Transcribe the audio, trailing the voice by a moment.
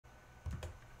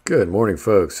Good morning,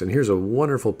 folks, and here's a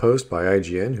wonderful post by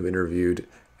IGN who interviewed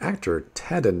actor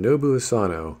Tadanobu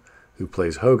Asano, who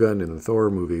plays Hogun in the Thor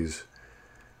movies,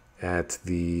 at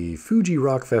the Fuji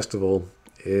Rock Festival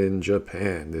in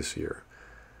Japan this year.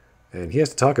 And he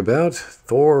has to talk about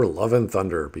Thor, Love and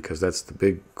Thunder, because that's the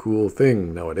big cool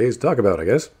thing nowadays to talk about, I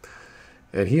guess.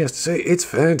 And he has to say, it's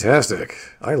fantastic.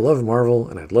 I love Marvel,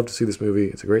 and I'd love to see this movie.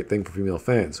 It's a great thing for female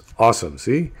fans. Awesome,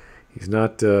 see? He's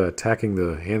not attacking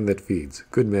the hand that feeds.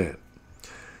 Good man.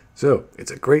 So,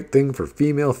 it's a great thing for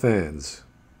female fans.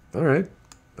 All right,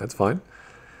 that's fine.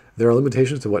 There are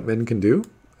limitations to what men can do.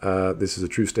 This is a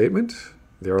true statement.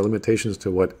 There are limitations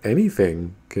to what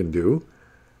anything can do.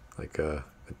 Like a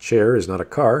chair is not a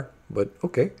car, but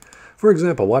okay. For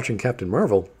example, watching Captain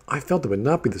Marvel, I felt it would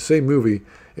not be the same movie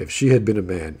if she had been a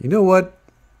man. You know what,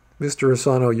 Mr.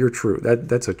 Asano, you're true.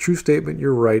 That's a true statement.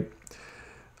 You're right.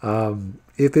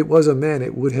 If it was a man,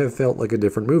 it would have felt like a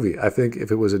different movie. I think if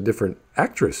it was a different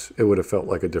actress, it would have felt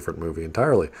like a different movie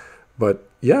entirely. But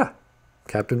yeah,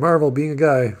 Captain Marvel being a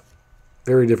guy,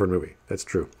 very different movie. That's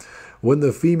true. When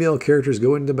the female characters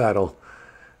go into battle,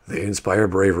 they inspire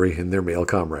bravery in their male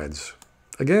comrades.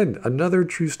 Again, another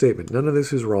true statement. None of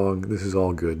this is wrong. This is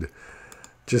all good.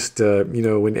 Just,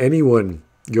 when anyone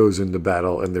goes into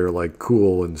battle and they're like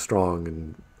cool and strong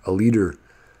and a leader,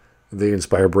 they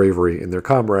inspire bravery in their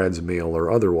comrades, male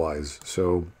or otherwise.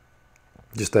 So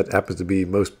just that happens to be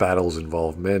most battles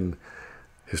involve men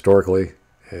historically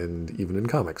and even in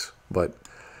comics. But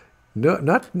no,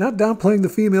 not downplaying the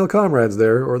female comrades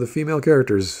there or the female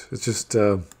characters. It's just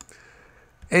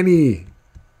any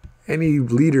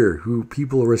leader who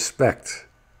people respect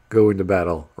go into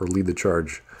battle or lead the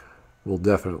charge will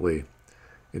definitely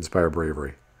inspire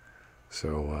bravery.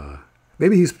 So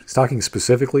maybe he's talking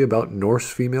specifically about Norse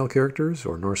female characters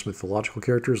or Norse mythological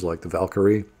characters like the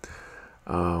Valkyrie.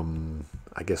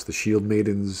 I guess the Shield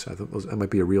Maidens. I thought that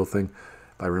might be a real thing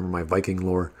if I remember my Viking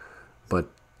lore. But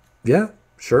yeah,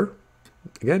 sure.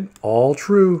 Again, all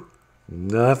true.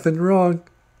 Nothing wrong.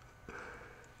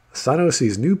 Asano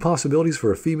sees new possibilities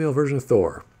for a female version of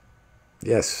Thor.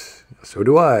 Yes, so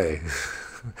do I.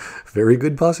 Very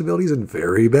good possibilities and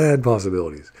very bad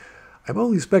possibilities. I'm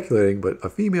only speculating, but a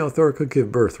female Thor could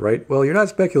give birth, right? Well, you're not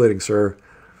speculating, sir.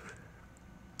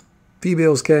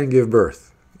 Females can give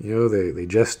birth. You know, they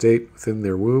gestate within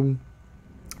their womb,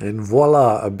 and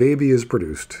voila, a baby is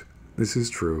produced. This is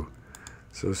true.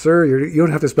 So, sir, you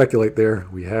don't have to speculate there.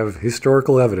 We have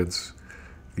historical evidence.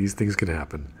 These things can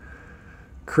happen.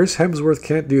 Chris Hemsworth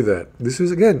can't do that.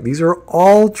 These are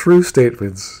all true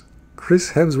statements.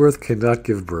 Chris Hemsworth cannot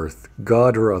give birth,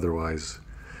 God or otherwise.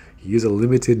 He is a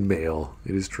limited male.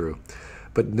 It is true.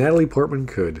 But Natalie Portman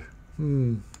could.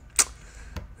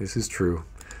 This is true.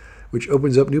 Which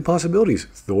opens up new possibilities.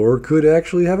 Thor could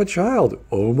actually have a child.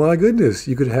 Oh my goodness.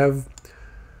 You could have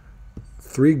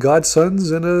 3 godsons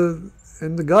and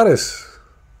the goddess.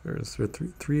 There's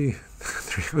three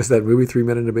was that movie 3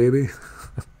 Men and a Baby?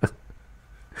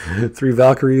 3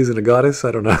 Valkyries and a goddess?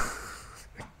 I don't know.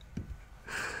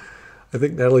 I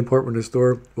think Natalie Portman as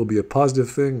Thor will be a positive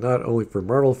thing, not only for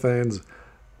Marvel fans,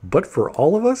 but for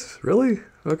all of us? Really?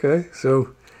 Okay,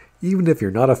 so even if you're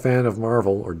not a fan of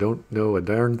Marvel or don't know a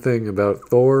darn thing about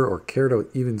Thor or care to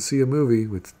even see a movie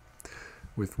with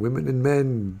women and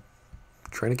men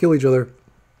trying to kill each other,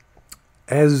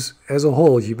 as a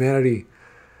whole, humanity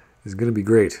is going to be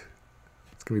great.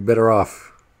 It's going to be better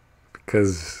off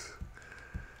because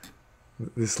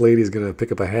this lady is going to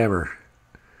pick up a hammer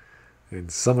and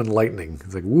summon lightning.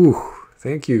 It's like, woo,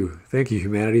 thank you,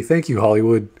 humanity. Thank you,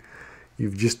 Hollywood.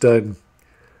 You've just done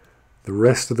the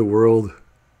rest of the world,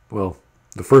 well,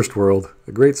 the first world,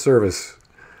 a great service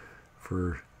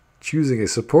for choosing a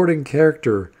supporting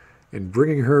character and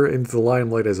bringing her into the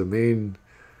limelight as a main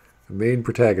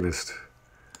protagonist,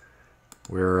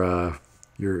 where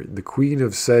the queen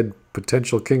of said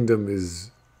potential kingdom is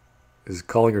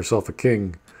calling herself a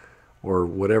king, or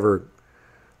whatever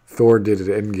Thor did at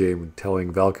Endgame,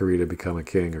 telling Valkyrie to become a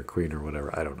king or queen or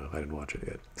whatever. I don't know. I didn't watch it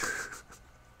yet.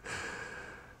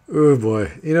 Oh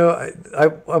boy. You know,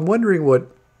 I'm wondering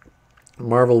what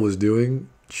Marvel was doing,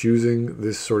 choosing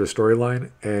this sort of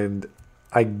storyline, and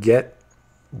I get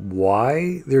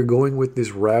why they're going with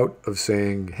this route of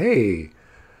saying, hey,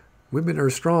 women are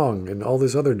strong and all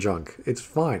this other junk. It's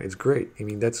fine. It's great. I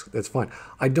mean, that's fine.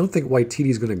 I don't think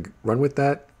Waititi's going to run with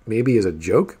that, maybe as a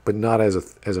joke, but not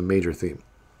as a major theme.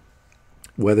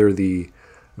 Whether the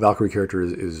Valkyrie character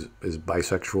is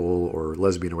bisexual or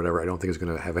lesbian or whatever, I don't think is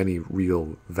going to have any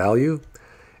real value.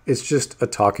 It's just a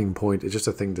talking point. It's just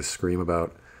a thing to scream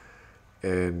about.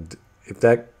 And if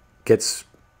that gets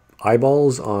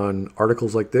eyeballs on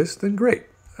articles like this, then great.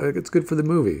 it's good for the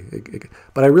movie.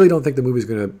 But I really don't think the movie's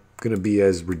gonna be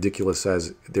as ridiculous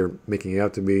as they're making it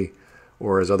out to be,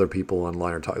 or as other people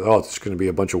online are talking. Oh, it's just going to be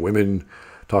a bunch of women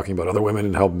talking about other women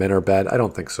and how men are bad. I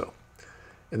don't think so.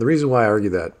 And the reason why I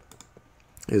argue that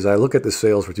is I look at the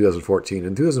sales for 2014,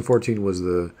 and 2014 was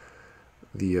was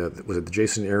it the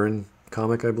Jason Aaron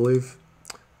comic, I believe.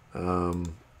 And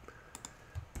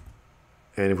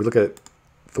if we look at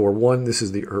Thor 1, this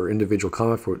is her individual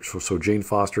comic. So Jane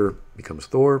Foster becomes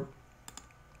Thor.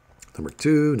 Number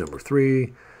 2, number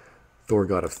 3, Thor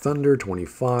God of Thunder,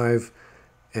 25.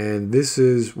 And this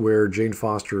is where Jane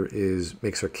Foster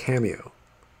makes her cameo.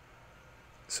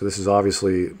 So this is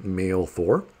obviously male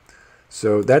Thor.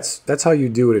 So that's how you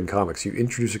do it in comics. You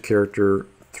introduce a character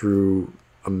through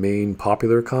a main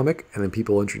popular comic, and then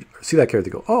people see that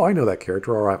character, go, oh, I know that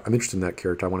character, or I'm interested in that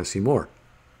character, I want to see more.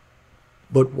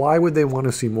 But why would they want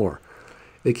to see more?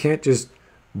 They can't just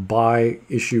buy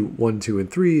issue 1, 2, and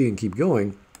 3 and keep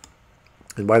going.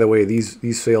 And by the way,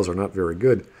 these sales are not very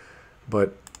good,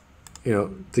 but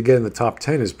to get in the top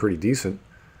 10 is pretty decent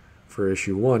for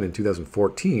issue 1 in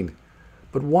 2014.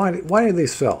 But why did they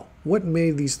sell? What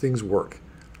made these things work?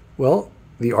 Well,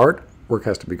 the artwork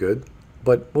has to be good,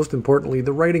 but most importantly,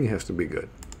 the writing has to be good.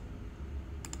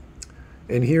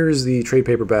 And here's the trade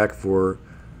paperback for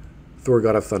Thor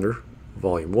God of Thunder,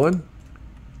 Volume 1,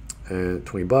 and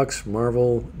 $20.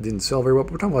 Marvel didn't sell very well,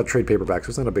 but we're talking about trade paperback, so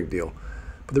it's not a big deal.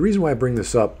 But the reason why I bring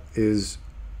this up is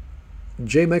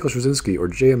J. Michael Straczynski, or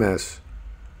JMS,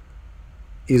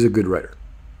 is a good writer.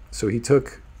 So he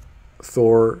took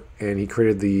Thor and he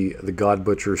created the God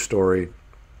Butcher story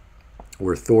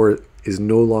where Thor is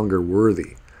no longer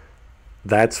worthy.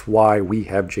 That's why we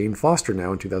have Jane Foster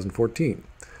now in 2014.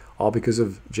 All because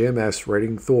of JMS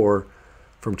writing Thor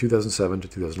from 2007 to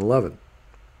 2011.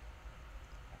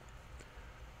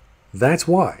 That's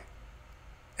why.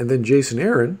 And then Jason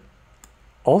Aaron,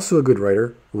 also a good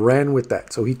writer, ran with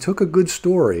that. So he took a good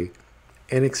story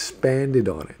and expanded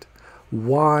on it.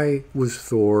 Why was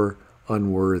Thor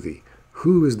unworthy?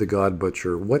 Who is the God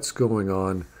Butcher? What's going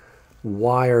on?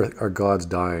 Why are gods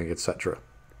dying, etc.?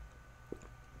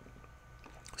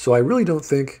 So I really don't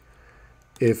think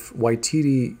if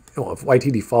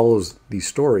Waititi follows these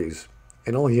stories,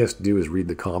 and all he has to do is read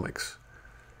the comics,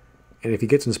 and if he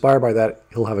gets inspired by that,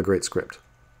 he'll have a great script.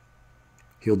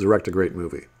 He'll direct a great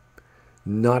movie.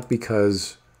 Not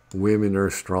because women are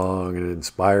strong and it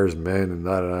inspires men and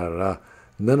da-da-da-da.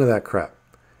 None of that crap.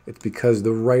 It's because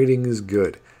the writing is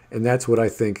good. And that's what I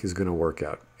think is going to work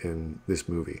out in this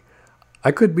movie.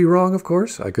 I could be wrong, of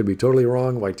course. I could be totally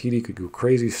wrong. Waititi could go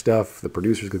crazy stuff. The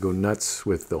producers could go nuts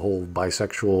with the whole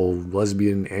bisexual,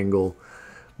 lesbian angle.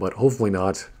 But hopefully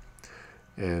not.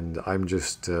 And I'm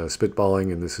just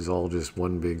spitballing, and this is all just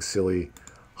one big silly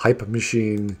hype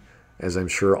machine, as I'm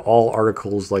sure all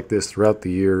articles like this throughout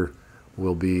the year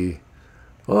will be.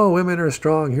 Oh, women are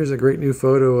strong. Here's a great new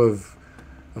photo of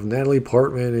Natalie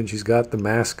Portman, and she's got the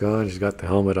mask on. She's got the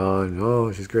helmet on.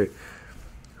 Oh, she's great.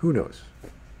 Who knows?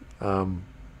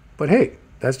 But hey,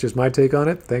 that's just my take on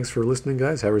it. Thanks for listening,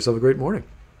 guys. Have yourself a great morning.